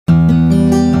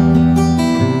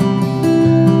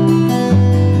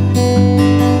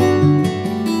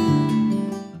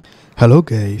Hello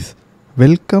guys,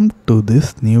 welcome to this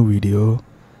new video.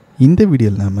 இந்த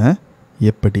வீடியோவில் நாம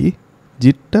எப்படி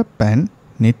Github and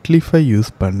Netlify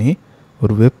யூஸ் பண்ணி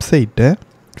ஒரு வெப்சைட்டை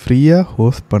ஃப்ரீயாக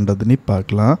ஹோஸ்ட் பண்ணுறதுன்னு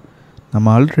பார்க்கலாம்.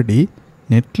 நம்ம ஆல்ரெடி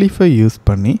Netlify யூஸ்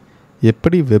பண்ணி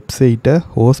எப்படி வெப்சைட்டை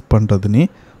ஹோஸ்ட் பண்ணுறதுன்னு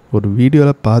ஒரு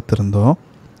வீடியோவில் பார்த்துருந்தோம்.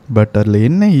 பட் அதில்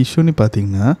என்ன இஷ்யூன்னு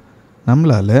பார்த்தீங்கன்னா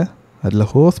நம்மளால்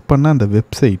அதில் ஹோஸ்ட் பண்ண அந்த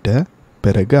வெப்சைட்டை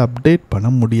பிறகு அப்டேட் பண்ண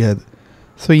முடியாது.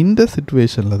 ஸோ இந்த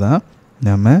சிச்சுவேஷனில் தான்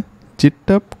நம்ம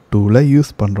Github டூலை யூஸ்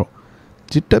பண்ணுறோம்.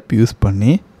 Github யூஸ்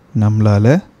பண்ணி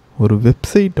நம்மளால் ஒரு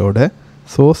வெப்சைட்டோட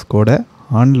சோர்ஸ் கோடை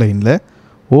ஆன்லைனில்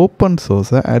ஓப்பன்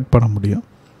சோர்ஸை ஆட் பண்ண முடியும்.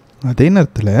 அதே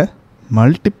நேரத்தில்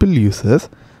மல்டிபிள் யூசர்ஸ்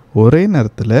ஒரே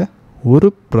நேரத்தில் ஒரு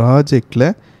ப்ராஜெக்டில்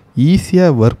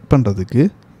ஈஸியாக ஒர்க் பண்ணுறதுக்கு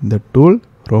இந்த டூல்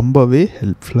ரொம்பவே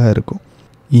ஹெல்ப்ஃபுல்லாக இருக்கும்.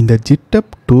 இந்த Github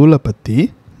டூலை பற்றி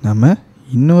நம்ம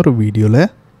இன்னொரு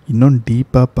வீடியோவில் இன்னும்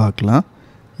டீப்பாக பார்க்கலாம்.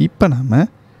 இப்போ நம்ம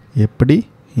எப்படி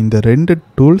இந்த ரெண்டு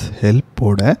டூல்ஸ்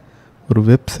ஹெல்ப்போட ஒரு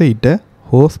வெப்சைட்டை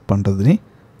ஹோஸ்ட் பண்ணுறதுன்னு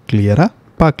கிளியராக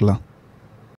பார்க்கலாம்.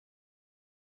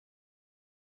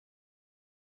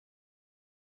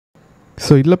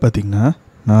 ஸோ இதில் பார்த்திங்கன்னா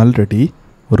நான் ஆல்ரெடி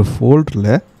ஒரு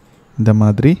ஃபோல்டரில் இந்த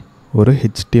மாதிரி ஒரு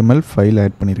HTML ஃபைல்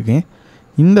ஆட் பண்ணியிருக்கேன்.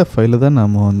 இந்த ஃபைலை தான்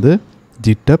நாம்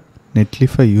Github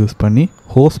Netlify யூஸ் பண்ணி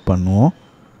ஹோஸ்ட் பண்ணுவோம்.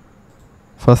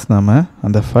 ஃபஸ்ட் நாம்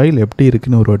அந்த ஃபைல் எப்படி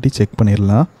இருக்குன்னு ஒரு வாட்டி செக்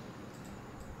பண்ணிடலாம்.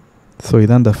 ஸோ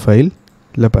இதான் அந்த ஃபைல்.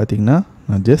 இல்லை பார்த்திங்கன்னா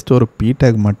நான் ஜஸ்ட் ஒரு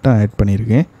p-tag மட்டும் ஆட்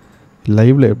பண்ணியிருக்கேன்.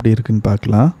 லைவில் எப்படி இருக்குன்னு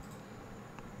பார்க்கலாம்.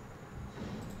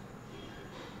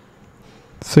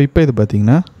 ஸோ இப்போ இது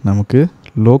பார்த்திங்கன்னா நமக்கு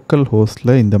லோக்கல்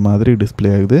ஹோஸ்ட்டில் இந்த மாதிரி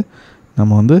டிஸ்பிளே ஆகுது.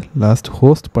 நம்ம லாஸ்ட்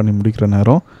ஹோஸ்ட் பண்ணி முடிக்கிற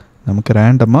நேரம் நமக்கு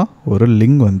ரேண்டமாக ஒரு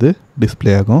லிங்க்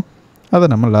டிஸ்பிளே ஆகும். அதை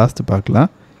நம்ம லாஸ்ட்டு பார்க்கலாம்.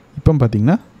 இப்போ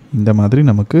பார்த்திங்கன்னா இந்த மாதிரி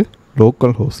நமக்கு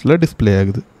லோக்கல் ஹோஸ்ட்டில் டிஸ்பிளே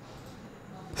ஆகுது.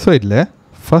 ஸோ இதில்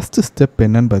ஃபஸ்ட்டு ஸ்டெப்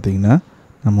என்னன்னு பார்த்தீங்கன்னா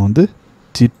நம்ம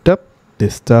Github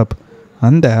Desktop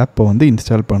அந்த ஆப்பை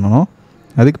இன்ஸ்டால் பண்ணணும்.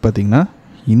 அதுக்கு பார்த்திங்கன்னா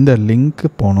இந்த லிங்க்கு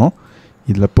போனோம்.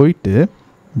 இதில் போயிட்டு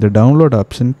இந்த டவுன்லோட்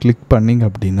ஆப்ஷன் கிளிக் பண்ணிங்க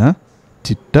அப்படின்னா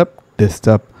Github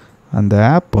Desktop அந்த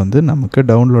ஆப் நமக்கு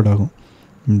டவுன்லோட் ஆகும்.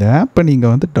 இந்த ஆப்பை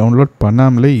நீங்கள் டவுன்லோட்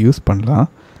பண்ணாமலே யூஸ் பண்ணலாம்.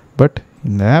 பட்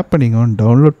இந்த ஆப்பை நீங்கள்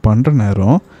டவுன்லோட் பண்ணுற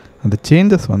நேரம் அந்த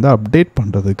சேஞ்சஸ் அப்டேட்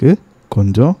பண்ணுறதுக்கு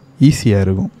கொஞ்சம் ஈஸியாக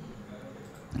இருக்கும்.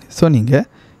 ஸோ நீங்கள்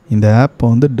இந்த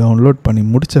ஆப்பை டவுன்லோட் பண்ணி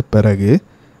முடித்த பிறகு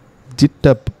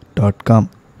github.com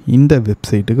இந்த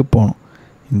வெப்சைட்டுக்கு போகணும்.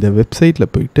 இந்த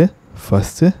வெப்சைட்டில் போயிட்டு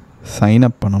ஃபஸ்ட்டு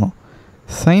சைன்அப் பண்ணணும்.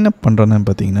 சைன்அப் பண்ணுறேன்னு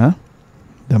பார்த்தீங்கன்னா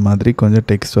இந்த மாதிரி கொஞ்சம்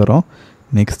டெக்ஸ்ட் வரும்.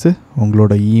 நெக்ஸ்ட்டு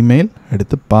உங்களோட இமெயில்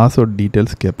எடுத்து பாஸ்வேர்ட்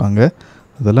டீட்டெயில்ஸ் கேட்பாங்க.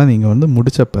 அதெல்லாம் நீங்கள்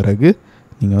முடித்த பிறகு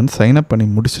நீங்கள் சைன்அப் பண்ணி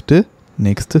முடிச்சுட்டு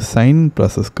நெக்ஸ்ட்டு சைன்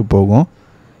ப்ராசஸ்க்கு போகும்.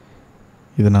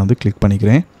 இதை நான் கிளிக்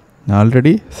பண்ணிக்கிறேன். நான்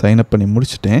ஆல்ரெடி சைன்அப் பண்ணி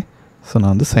முடிச்சிட்டேன். ஸோ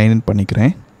நான் சைன்இன்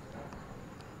பண்ணிக்கிறேன்.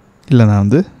 இல்லை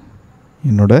நான்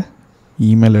என்னோடய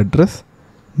இமெயில் அட்ரஸ்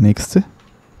நெக்ஸ்ட்டு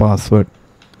பாஸ்வேர்ட்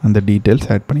அந்த டீட்டெயில்ஸ்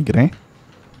ஆட் பண்ணிக்கிறேன்.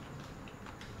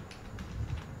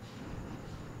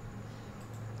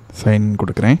 சைன்இன்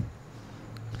கொடுக்குறேன்.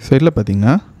 ஸோ இதில்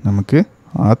பார்த்திங்கன்னா நமக்கு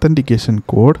ஆத்தென்டிகேஷன்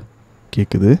கோட்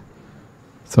கேட்குது.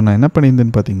 ஸோ நான் என்ன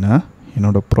பண்ணியிருந்தேன்னு பார்த்திங்கன்னா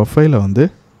என்னோடய ப்ரொஃபைலை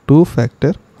 2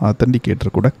 ஃபேக்டர்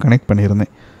ஆத்தென்டிகேட்டர் கூட கனெக்ட்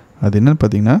பண்ணியிருந்தேன். அது என்னென்னு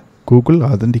பார்த்திங்கன்னா கூகுள்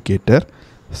ஆத்தென்டிகேட்டர்.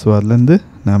 ஸோ அதுலேருந்து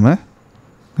நாம்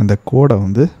அந்த கோடை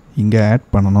இங்கே ஆட்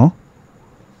பண்ணணும்.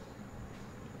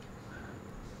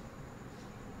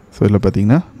 ஸோ இதில்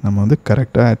பார்த்திங்கன்னா நம்ம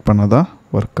கரெக்டாக ஆட் பண்ணதான்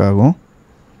ஒர்க் ஆகும்.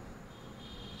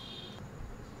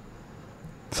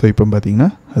 ஸோ இப்போ பார்த்திங்கன்னா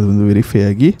அது வெரிஃபை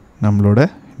ஆகி நம்மளோட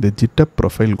இந்த Github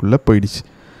ப்ரொஃபைலுக்குள்ளே போயிடுச்சு.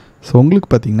 ஸோ உங்களுக்கு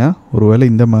பார்த்திங்கன்னா ஒரு வேளை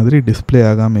இந்த மாதிரி டிஸ்பிளே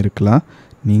ஆகாமல் இருக்கலாம்.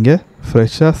 நீங்கள்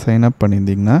ஃப்ரெஷ்ஷாக சைன்அப்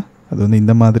பண்ணியிருந்தீங்கன்னா அது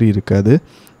இந்த மாதிரி இருக்காது.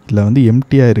 இல்லை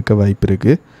எம்டியாக இருக்க வாய்ப்பு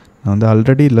இருக்குது. நான்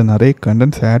ஆல்ரெடி இல்லை நிறைய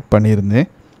கண்டென்ட்ஸ் ஆட் பண்ணியிருந்தேன்.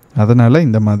 அதனால்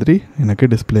இந்த மாதிரி எனக்கு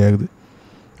டிஸ்பிளே ஆகுது.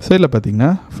 ஸோ இதில் பார்த்திங்கன்னா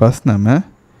ஃபஸ்ட் நம்ம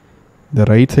இந்த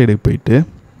ரைட் சைடுக்கு போயிட்டு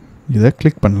இதை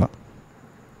கிளிக் பண்ணலாம்.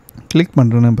 கிளிக்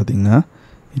பண்ணுறேன்னு பார்த்திங்கன்னா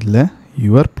இதில்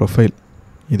யுவர் ப்ரொஃபைல்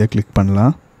இதை கிளிக்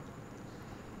பண்ணலாம்.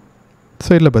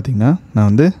 ஸோ இதில் பார்த்திங்கன்னா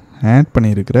நான் ஆட்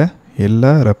பண்ணியிருக்கிற எல்லா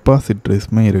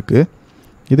ரெப்பாசிட்ரிஸுமே இருக்குது.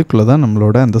 இதுக்குள்ளே தான்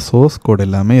நம்மளோட அந்த சோர்ஸ் கோட்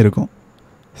எல்லாமே இருக்கும்.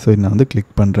 ஸோ இது நான்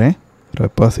கிளிக் பண்ணுறேன்.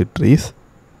 ரெப்பாசிட்ரிஸ்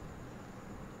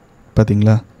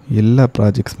பார்த்திங்களா எல்லா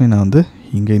ப்ராஜெக்ட்ஸுமே நான்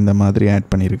இங்கே இந்த மாதிரி ஆட்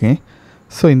பண்ணியிருக்கேன்.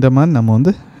 ஸோ இந்த மாதிரி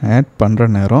நம்ம ஆட் பண்ணுற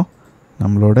நேரம்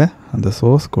நம்மளோட அந்த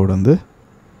சோர்ஸ் கோட்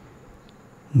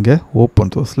இங்கே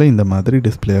ஓப்பன் சோர்ஸில் இந்த மாதிரி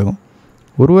டிஸ்பிளே ஆகும்.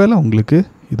 ஒருவேளை உங்களுக்கு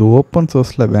இது ஓப்பன்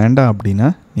சோர்ஸில் வேண்டாம் அப்படின்னா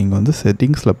நீங்கள்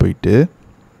செட்டிங்ஸில் போயிட்டு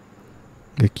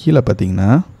இங்கே கீழே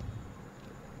பார்த்திங்கன்னா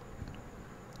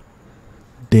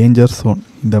டேஞ்சர் ஸோன்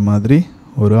இந்த மாதிரி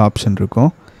ஒரு ஆப்ஷன் இருக்கும்.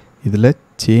 இதில்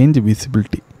சேஞ்ச்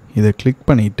விசிபிலிட்டி இதை கிளிக்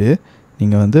பண்ணிவிட்டு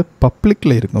நீங்கள் வந்து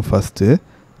பப்ளிக்கில் இருக்கும் ஃபஸ்ட்டு,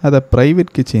 அதை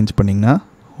ப்ரைவேட்க்கு சேஞ்ச் பண்ணிங்கன்னா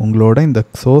உங்களோட இந்த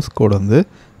சோர்ஸ் கோட் வந்து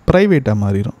ப்ரைவேட்டாக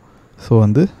மாறிடும். ஸோ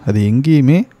வந்து அது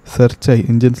எங்கேயுமே சர்ச்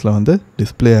இன்ஜின்ஸில் வந்து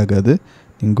டிஸ்பிளே ஆகாது.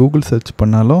 நீங்கள் கூகுள் சர்ச்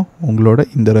பண்ணாலும் உங்களோட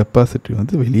இந்த ரெப்பாசிட்டரி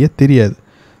வந்து வெளியே தெரியாது.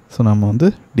 ஸோ நம்ம வந்து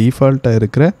டிஃபால்ட்டாக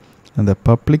இருக்கிற அந்த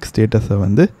பப்ளிக் ஸ்டேட்டஸை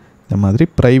வந்து இந்த மாதிரி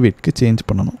ப்ரைவேட்க்கு சேஞ்ச்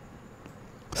பண்ணணும்.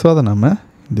 ஸோ அதை நம்ம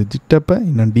இந்த ஜிட்டப்பை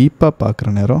இன்னும் டீப்பாக பார்க்குற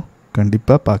நேரம்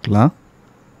கண்டிப்பாக பார்க்கலாம்.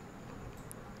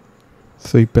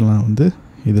 ஸோ இப்போ நான் வந்து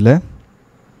இதில்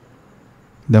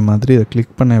இந்த மாதிரி இதை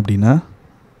கிளிக் பண்ணேன் அப்படின்னா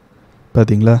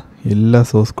பார்த்தீங்களா, எல்லா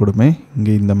சோர்ஸ் கோடுமே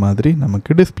இங்கே இந்த மாதிரி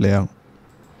நமக்கு டிஸ்பிளே ஆகும்.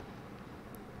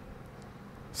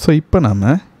 ஸோ இப்போ நாம்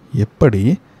எப்படி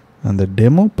அந்த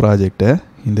டெமோ ப்ராஜெக்டை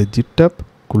இந்த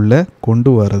ஜிட்டப்குள்ளே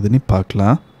கொண்டு வரதுன்னு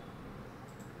பார்க்கலாம்.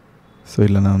 ஸோ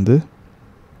இல்லை நான் வந்து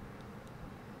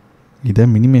இதை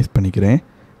மினிமைஸ் பண்ணிக்கிறேன்.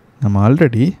 நம்ம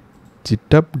ஆல்ரெடி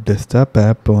ஜிட்டப் டெஸ்க்டாப்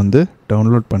ஆப்பை வந்து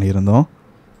டவுன்லோட் பண்ணியிருந்தோம்.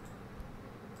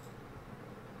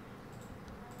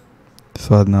 ஸோ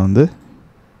அதை நான் வந்து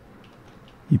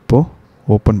இப்போது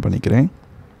ஓப்பன் பண்ணிக்கிறேன்.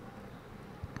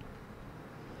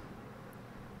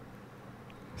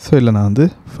 ஸோ இல்லை நான் வந்து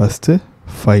ஃபஸ்ட்டு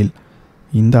ஃபைல்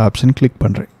இந்த ஆப்ஷன் கிளிக்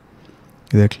பண்ணுறேன்.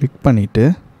 இதை கிளிக் பண்ணிவிட்டு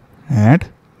ஆட்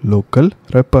லோக்கல்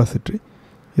ரெப்பாசிட்டரி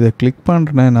இதை கிளிக்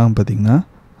பண்ணுறேன்னா பார்த்திங்கன்னா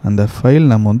அந்த ஃபைல்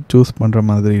நம்ம வந்து சூஸ் பண்ணுற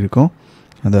மாதிரி இருக்கும்.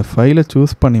 அந்த ஃபைலை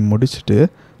சூஸ் பண்ணி முடிச்சுட்டு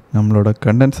நம்மளோட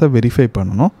கண்டென்ட்ஸை வெரிஃபை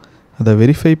பண்ணணும். அதை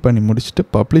வெரிஃபை பண்ணி முடிச்சுட்டு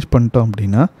பப்ளிஷ் பண்ணிட்டோம்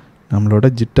அப்படின்னா நம்மளோட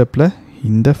ஜிட்டப்பில்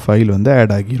இந்த ஃபைல் வந்து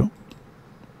ஆட் ஆகிரும்.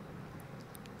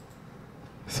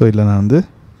 ஸோ இதில் நான் வந்து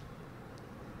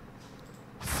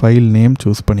ஃபைல் நேம்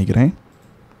சூஸ் பண்ணிக்கிறேன்,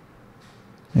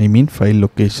 ஃபைல்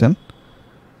லொக்கேஷன்.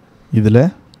 இதில்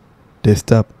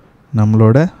டெஸ்க்டாப்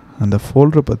நம்மளோட அந்த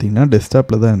ஃபோல்டர் பார்த்திங்கன்னா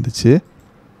டெஸ்க்டாப்பில் தான் இருந்துச்சு.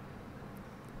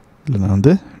 இதில் நான்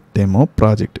வந்து டெமோ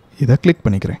ப்ராஜெக்ட் இதை கிளிக்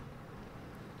பண்ணிக்கிறேன்,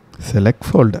 செலக்ட்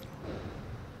ஃபோல்டர்.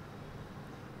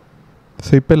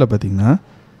 ஸோ இப்போ இல்லை பார்த்திங்கன்னா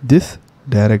this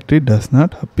directory does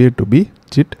not appear to be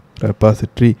git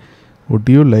repository. Would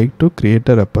you like to create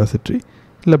a repository?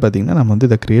 இல்லை பார்த்திங்கன்னா நம்ம வந்து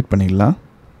இதை க்ரியேட் பண்ணிடலாம்.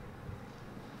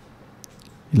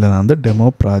 இல்லை நான் வந்து டெமோ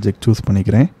ப்ராஜெக்ட் சூஸ்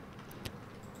பண்ணிக்கிறேன்.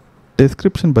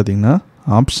 டெஸ்கிரிப்ஷன் பார்த்திங்கன்னா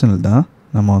ஆப்ஷனல் தான்,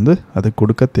 நம்ம வந்து அது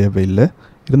கொடுக்க தேவையில்லை.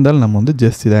 இருந்தாலும் நம்ம வந்து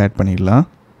ஜஸ்ட் இதை ஆட் பண்ணிடலாம்.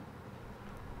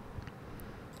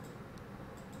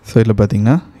 ஸோ இதில்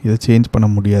பார்த்திங்கன்னா இதை சேஞ்ச் பண்ண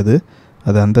முடியாது,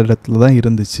 அது அந்த இடத்துல தான்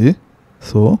இருந்துச்சு.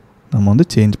 ஸோ நம்ம வந்து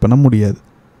சேஞ்ச் பண்ண முடியாது.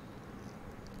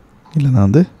 இல்லை நான்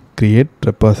வந்து க்ரியேட்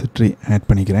ரெப்பாசிட்டரி ஆட்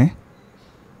பண்ணிக்கிறேன்.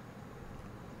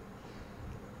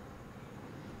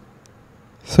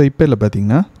 ஸோ இப்போ இல்லை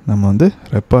பார்த்திங்கன்னா நம்ம வந்து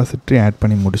ரெப்பாசிட்டரி ஆட்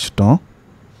பண்ணி முடிச்சிட்டோம்.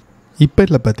 இப்போ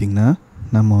இல்லை பார்த்திங்கன்னா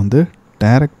நம்ம வந்து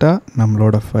டைரெக்டாக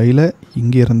நம்மளோட ஃபைலை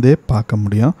இங்கேருந்தே பார்க்க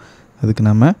முடியும். அதுக்கு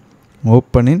நம்ம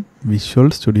open in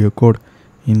visual studio code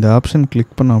இந்த ஆப்ஷன்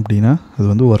கிளிக் பண்ணோம் அப்படின்னா அது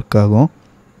வந்து ஒர்க் ஆகும்.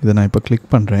 இதை நான் இப்போ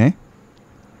கிளிக் பண்ணுறேன்.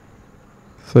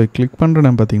 ஸோ கிளிக்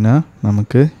பண்ணுறேன் பார்த்திங்கன்னா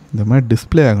நமக்கு இந்த மாதிரி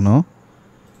டிஸ்பிளே ஆகணும்.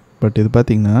 பட் இது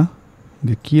பார்த்திங்கன்னா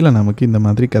இங்கே கீழே நமக்கு இந்த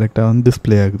மாதிரி கரெக்டாக வந்து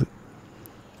டிஸ்பிளே ஆகுது.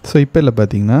 ஸோ இப்போ இல்லை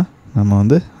பார்த்திங்கன்னா நம்ம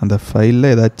வந்து அந்த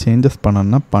ஃபைலில் ஏதாவது சேஞ்சஸ்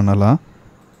பண்ணோன்னா பண்ணலாம்.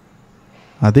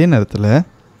 அதே நேரத்தில்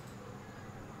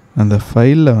அந்த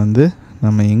ஃபைலில் வந்து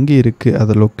நம்ம எங்கே இருக்குது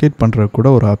அதை லொக்கேட் பண்ணுற கூட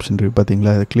ஒரு ஆப்ஷன் இருக்குது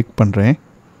பார்த்திங்களா. அதை கிளிக் பண்ணுறேன்.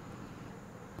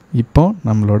 இப்போ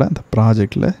நம்மளோட அந்த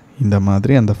ப்ராஜெக்டில் இந்த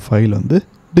மாதிரி அந்த ஃபைல் வந்து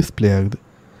டிஸ்பிளே ஆகுது.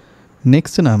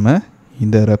 நெக்ஸ்ட்டு நாம்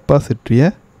இந்த ரெப்பாசிட்டரியை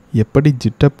எப்படி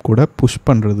ஜிட்டப் கூட புஷ்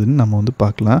பண்ணுறதுன்னு நம்ம வந்து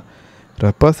பார்க்கலாம்.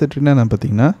 ரெப்பாசிட்டரினா என்ன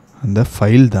பார்த்திங்கன்னா அந்த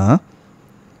ஃபைல் தான்.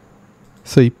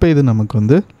 ஸோ இப்போ இது நமக்கு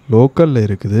வந்து லோக்கலில்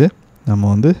இருக்குது. நம்ம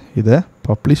வந்து இதை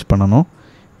பப்ளிஷ் பண்ணணும்.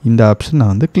 இந்த ஆப்ஷன்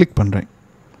நான் வந்து கிளிக் பண்ணுறேன்.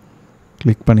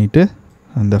 கிளிக் பண்ணிவிட்டு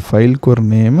அந்த ஃபைலுக்கு ஒரு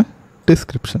நேமு,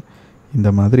 டிஸ்கிரிப்ஷன்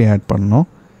இந்த மாதிரி ஆட் பண்ணணும்.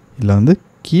 இதில் வந்து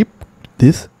கீப்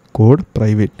திஸ் கோட்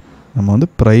ப்ரைவேட், நம்ம வந்து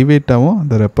ப்ரைவேட்டாகவும்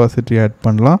அந்த ரெப்பாசிட்டரி ஆட்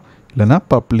பண்ணலாம், இல்லைனா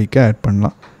பப்ளிக்காக ஆட்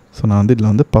பண்ணலாம். ஸோ நான் வந்து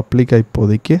இதில் வந்து பப்ளிக்காக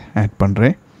இப்போதைக்கு ஆட்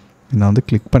பண்ணுறேன். நான் வந்து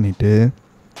கிளிக் பண்ணிவிட்டு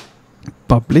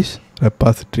பப்ளிஷ்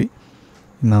ரெப்பாசிட்டரி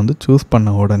நான் வந்து சூஸ்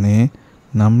பண்ண உடனே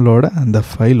நம்மளோட அந்த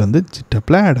ஃபைல் வந்து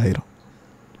ஜிட்டப்பில் ஆட் ஆகிரும்.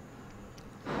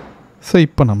 ஸோ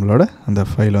இப்போ நம்மளோட அந்த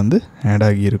ஃபைல் வந்து ஆட்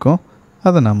ஆகியிருக்கும்.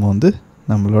 அதை நம்ம வந்து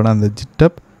நம்மளோட அந்த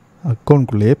ஜிட்டப்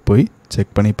அக்கௌண்ட்குள்ளேயே போய்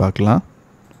செக் பண்ணி பார்க்கலாம்.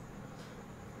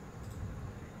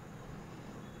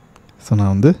 ஸோ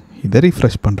நான் வந்து இதை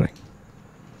ரீஃப்ரெஷ் பண்ணுறேன்.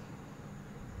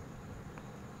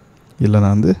 இல்லை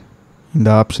நான் வந்து இந்த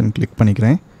ஆப்ஷன் கிளிக்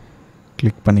பண்ணிக்கிறேன்.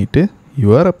 கிளிக் பண்ணிவிட்டு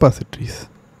யுவர் ரெப்பாசிட்டரிஸ்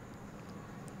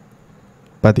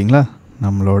பார்த்தீங்களா,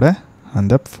 நம்மளோட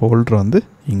அந்த ஃபோல்டர் வந்து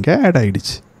இங்கே ஆட்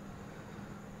ஆகிடுச்சு.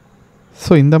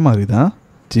 ஸோ இந்த மாதிரி தான்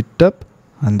ஜிட்டப்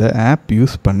அந்த ஆப்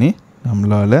யூஸ் பண்ணி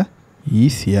நம்மளால்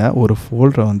ஈஸியாக ஒரு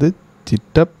ஃபோல்டரை வந்து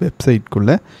ஜிட்டப்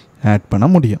வெப்சைட்குள்ளே ஆட் பண்ண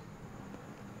முடியும்.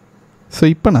 ஸோ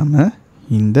இப்போ நம்ம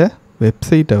இந்த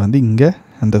வெப்சைட்டை வந்து இங்கே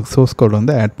அந்த சோர்ஸ் கோட்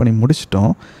வந்து ஆட் பண்ணி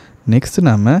முடிச்சிட்டோம். நெக்ஸ்ட்டு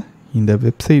நம்ம இந்த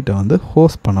வெப்சைட்டை வந்து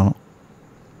ஹோஸ்ட் பண்ணணும்.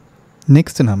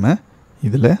 நெக்ஸ்ட்டு நம்ம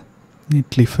இதில்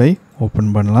நெட்லிஃபை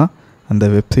ஓப்பன் பண்ணலாம். அந்த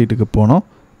வெப்சைட்டுக்கு போனோம்,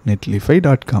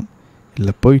 netlify.com.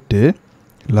 இல்லை போயிட்டு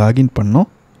லாகின் பண்ணோம்.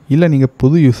 இல்லை நீங்கள்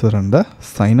புது யூஸர் இருந்தால்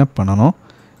சைன்அப் பண்ணணும்.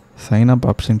 சைன்அப்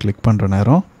ஆப்ஷன் கிளிக் பண்ணுற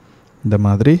நேரம் இந்த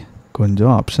மாதிரி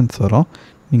கொஞ்சம் ஆப்ஷன்ஸ் வரும்.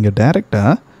 நீங்கள்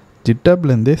டைரெக்டாக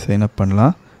ஜிட்டப்லேருந்தே சைன்அப்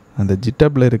பண்ணலாம். அந்த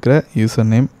ஜிட்டப்பில் இருக்கிற யூசர்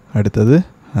நேம் அடுத்தது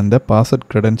அந்த பாஸ்வேர்ட்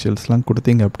க்ரெடென்ஷியல்ஸ்லாம்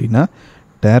கொடுத்தீங்க அப்படின்னா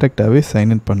டைரெக்டாகவே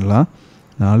சைன்இன் பண்ணலாம்.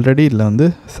 நான் ஆல்ரெடி இதில் வந்து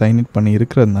சைன்இன் பண்ணி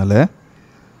இருக்கிறதுனால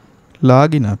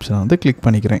லாகின் ஆப்ஷனை வந்து கிளிக்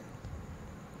பண்ணிக்கிறேன்.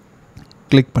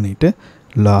 கிளிக் பண்ணிவிட்டு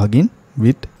லாகின்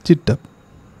வித் ஜிட்டப்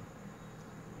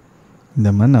இந்த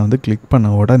மாதிரி நான் வந்து கிளிக் பண்ண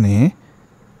உடனே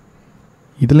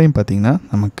இதுலேயும் பார்த்திங்கன்னா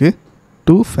நமக்கு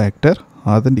 2 ஃபேக்டர்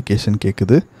ஆதென்டிகேஷன்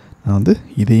கேட்குது. நான் வந்து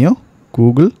இதையும்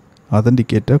கூகுள்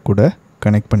ஆதென்டிகேட்டர் கூட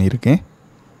கனெக்ட் பண்ணியிருக்கேன்.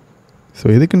 ஸோ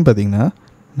எதுக்குன்னு பார்த்திங்கன்னா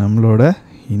நம்மளோட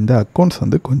இந்த அக்கௌண்ட்ஸ்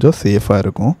வந்து கொஞ்சம் சேஃபாக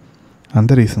இருக்கும்.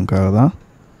 அந்த ரீசனுக்காக தான்.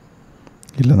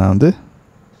 இல்லை நான் வந்து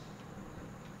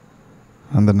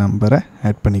அந்த நம்பரை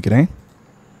ஆட் பண்ணிக்கிறேன்.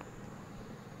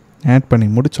 ஆட் பண்ணி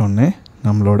முடித்தோடனே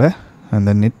நம்மளோட அந்த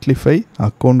நெட்லிஃபை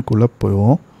அக்கௌண்ட்குள்ளே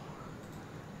போவோம்.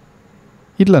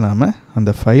 இல்லை நாம்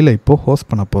அந்த ஃபைலை இப்போது ஹோஸ்ட்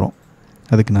பண்ண போகிறோம்.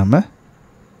 அதுக்கு நாம்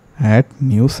ஆட்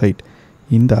நியூ சைட்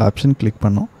இந்த ஆப்ஷன் கிளிக்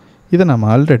பண்ணோம். இதை நம்ம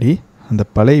ஆல்ரெடி அந்த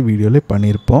பழைய வீடியோவில்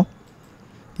பண்ணியிருப்போம்.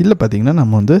 இல்லை பார்த்திங்கன்னா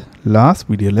நம்ம வந்து லாஸ்ட்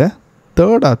வீடியோவில்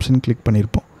 3rd ஆப்ஷன் கிளிக்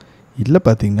பண்ணியிருப்போம். இல்லை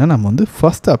பார்த்திங்கன்னா நம்ம வந்து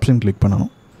ஃபஸ்ட் ஆப்ஷன் கிளிக்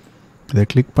பண்ணணும். இதை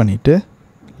கிளிக் பண்ணிவிட்டு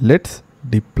let's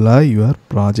deploy your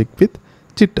project with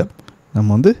ஜிட்டப். நம்ம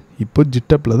வந்து இப்போ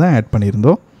ஜிட்டப்பில் தான் ஆட்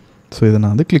பண்ணியிருந்தோம். ஸோ இதை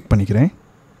நான் வந்து கிளிக் பண்ணிக்கிறேன்.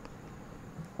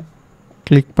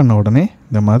 கிளிக் பண்ண உடனே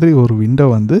இந்த மாதிரி ஒரு விண்டோ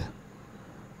வந்து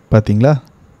பார்த்திங்களா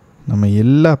நம்ம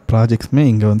எல்லா ப்ராஜெக்ட்ஸுமே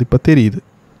இங்கே வந்து இப்போ தெரியுது.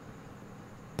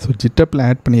 ஸோ ஜிட்டப்பில்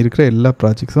ஆட் பண்ணியிருக்கிற எல்லா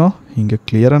ப்ராஜெக்ட்ஸும் இங்கே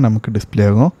கிளியராக நமக்கு டிஸ்பிளே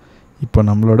ஆகும். இப்போ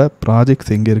நம்மளோட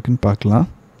ப்ராஜெக்ட்ஸ் எங்கே இருக்குதுன்னு பார்க்கலாம்.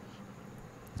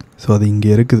 ஸோ அது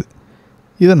இங்கே இருக்குது.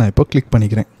 இதை நான் இப்போ கிளிக்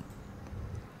பண்ணிக்கிறேன்.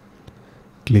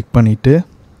 கிளிக் பண்ணிவிட்டு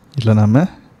இல்லை நம்ம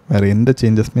வேறு எந்த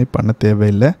சேஞ்சஸுமே பண்ண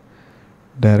தேவையில்லை.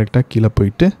 டைரெக்டாக கீழே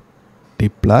போயிட்டு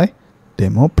டிப்ளாய்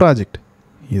டெமோ ப்ராஜெக்ட்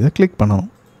இதை கிளிக் பண்ணணும்.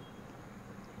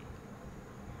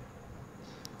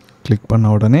 கிளிக் பண்ண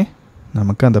உடனே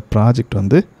நமக்கு அந்த ப்ராஜெக்ட்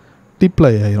வந்து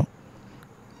டிப்ளாய் ஆகிரும்.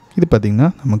 இது பார்த்திங்கன்னா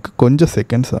நமக்கு கொஞ்சம்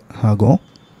செகண்ட்ஸ் ஆகும்.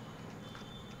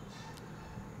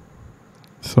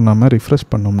 ஸோ நம்ம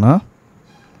ரிஃப்ரெஷ் பண்ணோம்னா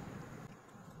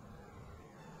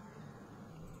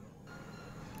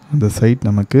அந்த சைட்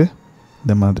நமக்கு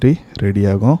இந்த மாதிரி ரெடி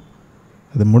ஆகும்.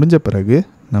 அது முடிஞ்ச பிறகு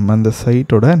நம்ம அந்த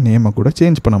சைட்டோட நேமை கூட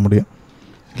சேஞ்ச் பண்ண முடியும்.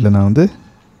 இல்லை நான் வந்து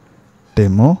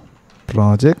டெமோ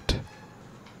ப்ராஜெக்ட்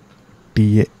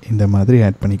டிஏ இந்த மாதிரி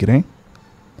ஆட் பண்ணிக்கிறேன்.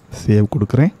 சேவ்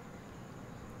கொடுக்குறேன்.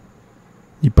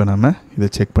 இப்போ நம்ம இதை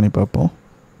செக் பண்ணி பார்ப்போம்.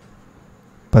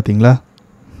 பார்த்திங்களா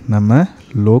நம்ம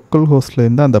லோக்கல்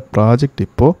ஹோஸ்ட்லேருந்து அந்த ப்ராஜெக்ட்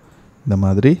இப்போது இந்த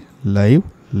மாதிரி லைவ்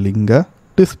லிங்காக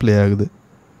டிஸ்பிளே ஆகுது.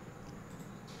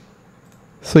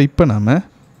 ஸோ இப்போ நாம்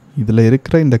இதில்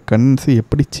இருக்கிற இந்த கண்டென்ட்ஸை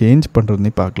எப்படி சேஞ்ச்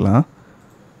பண்ணுறதுன்னு பார்க்கலாம்.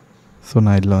 ஸோ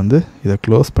நான் இதில் வந்து இதை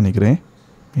க்ளோஸ் பண்ணிக்கிறேன்.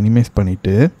 மினிமைஸ்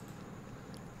பண்ணிவிட்டு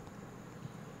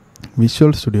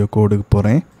விஷுவல் ஸ்டுடியோ கோடுக்கு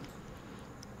போகிறேன்.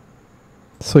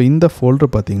 ஸோ இந்த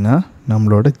ஃபோல்டர் பார்த்திங்கன்னா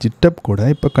நம்மளோட ஜிட்டப் கூட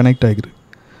இப்போ கனெக்ட் ஆகிருக்கு.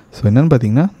 ஸோ என்னென்னு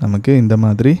பார்த்திங்கன்னா நமக்கு இந்த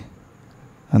மாதிரி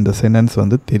அந்த சென்டென்ஸ்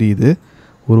வந்து தெரியுது.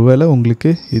 ஒருவேளை உங்களுக்கு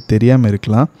இது தெரியாமல்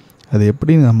இருக்கலாம். அது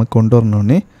எப்படி நம்ம கொண்டு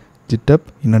வரணுன்னே ஜிட்டப்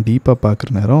இன்னும் டீப்பாக பார்க்குற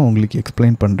நேரம் உங்களுக்கு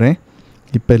எக்ஸ்பிளைன் பண்ணுறேன்.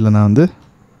 இப்போ இல்லை நான் வந்து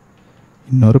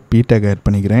இன்னொரு பீடேக் ஆட்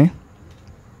பண்ணிக்கிறேன்.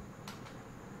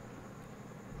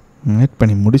 ஆட்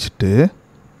பண்ணி முடிச்சுட்டு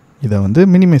இதை வந்து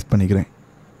மினிமைஸ் பண்ணிக்கிறேன்.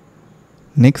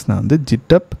 நெக்ஸ்ட் நான் வந்து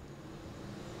ஜிட்டப்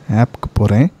ஆப்புக்கு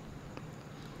போகிறேன்.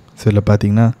 ஸோ இதில்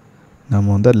பார்த்திங்கன்னா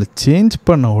நம்ம வந்து அதில் சேஞ்ச்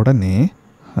பண்ண உடனே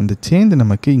அந்த சேஞ்ச்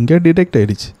நமக்கு இங்கே டிடெக்ட்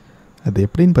ஆகிடுச்சு. அது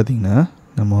எப்படின்னு பார்த்திங்கன்னா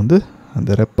நம்ம வந்து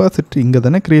அந்த ரெப்பாசிட்ரி இங்கே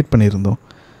தானே க்ரியேட் பண்ணியிருந்தோம்.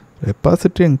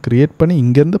 ரெப்பாசிட்ரி அங்கே க்ரியேட் பண்ணி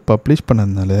இங்கேருந்து பப்ளிஷ்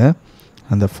பண்ணதுனால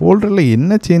அந்த ஃபோல்டரில்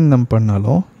என்ன சேஞ்ச் நம்ம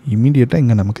பண்ணாலும் இமீடியட்டாக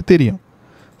இங்கே நமக்கு தெரியும்.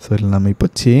 ஸோ இதில் நம்ம இப்போ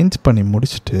சேஞ்ச் பண்ணி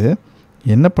முடிச்சுட்டு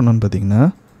என்ன பண்ணணும்னு பார்த்திங்கன்னா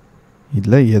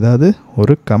இதில் ஏதாவது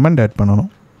ஒரு கமெண்ட் ஆட் பண்ணணும்.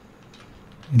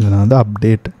 இதில் நான் வந்து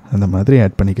அப்டேட் அந்த மாதிரி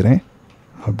ஆட் பண்ணிக்கிறேன்.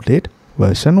 அப்டேட்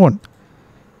வெர்ஷன் 1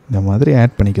 இந்த மாதிரி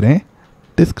ஆட் பண்ணிக்கிறேன்.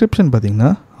 டிஸ்கிரிப்ஷன் பார்த்திங்கன்னா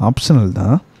ஆப்ஷனல்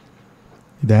தான்.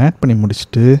 இதை ஆட் பண்ணி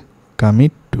முடிச்சுட்டு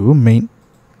கமிட் டு மெயின்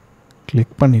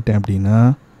கிளிக் பண்ணிட்டேன் அப்படின்னா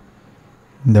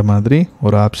இந்த மாதிரி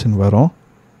ஒரு ஆப்ஷன் வரும்.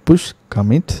 Push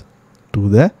commits to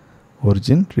the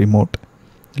origin remote.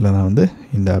 இல்லை நான் வந்து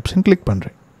இந்த ஆப்ஷன் கிளிக்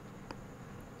பண்ணுறேன்.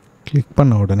 கிளிக்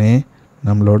பண்ண உடனே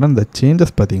நம்மளோட அந்த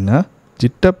சேஞ்சஸ் பார்த்திங்கன்னா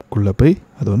ஜிட்டப்குள்ளே போய்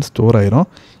அது வந்து ஸ்டோர் ஆயிரும்.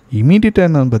 இமீடியட்டாக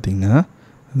என்னன்னு பார்த்திங்கன்னா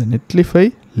அந்த நெட்லிஃபை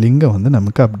லிங்கை வந்து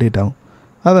நமக்கு அப்டேட் ஆகும்.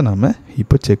 அதை நாம்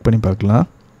இப்போ செக் பண்ணி பார்க்கலாம்.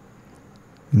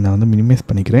 நான் வந்து மினிமைஸ்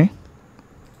பண்ணிக்கிறேன்.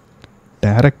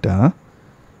 டைரெக்டாக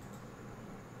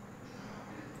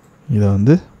இதை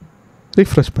வந்து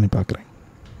ரிஃப்ரெஷ் பண்ணி பார்க்குறேன்.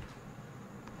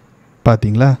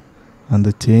 பார்த்தீங்களா, அந்த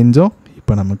சேஞ்சும்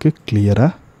இப்போ நமக்கு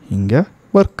கிளியராக இங்கே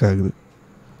ஒர்க் ஆகுது.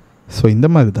 ஸோ இந்த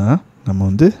மாதிரி தான் நம்ம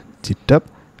வந்து GitHub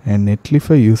அண்ட்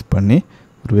Netlify யூஸ் பண்ணி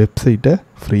ஒரு வெப்சைட்டை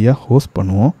ஃப்ரீயாக ஹோஸ்ட்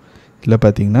பண்ணுவோம். இதில்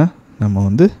பார்த்திங்கன்னா நம்ம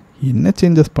வந்து என்ன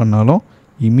சேஞ்சஸ் பண்ணாலும்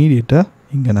இமீடியட்டாக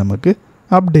இங்கே நமக்கு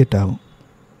அப்டேட் ஆகும்.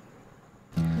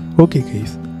 ஓகே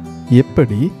கைஸ்,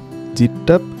 எப்படி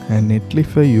GitHub அண்ட்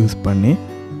Netlify யூஸ் பண்ணி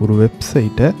ஒரு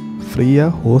வெப்சைட்டை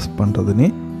ஃப்ரீயாக ஹோஸ்ட் பண்ணுறதுன்னு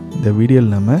இந்த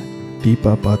வீடியோவில் நம்ம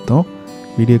டீப்பாக பார்த்தோம்.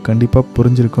 வீடியோ கண்டிப்பாக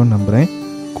புரிஞ்சிருக்கோன்னு நம்புகிறேன்.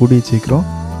 கூடிய சீக்கிரம்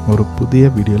ஒரு புதிய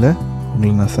வீடியோவில்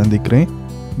உங்களை நான் சந்திக்கிறேன்.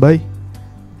 பை.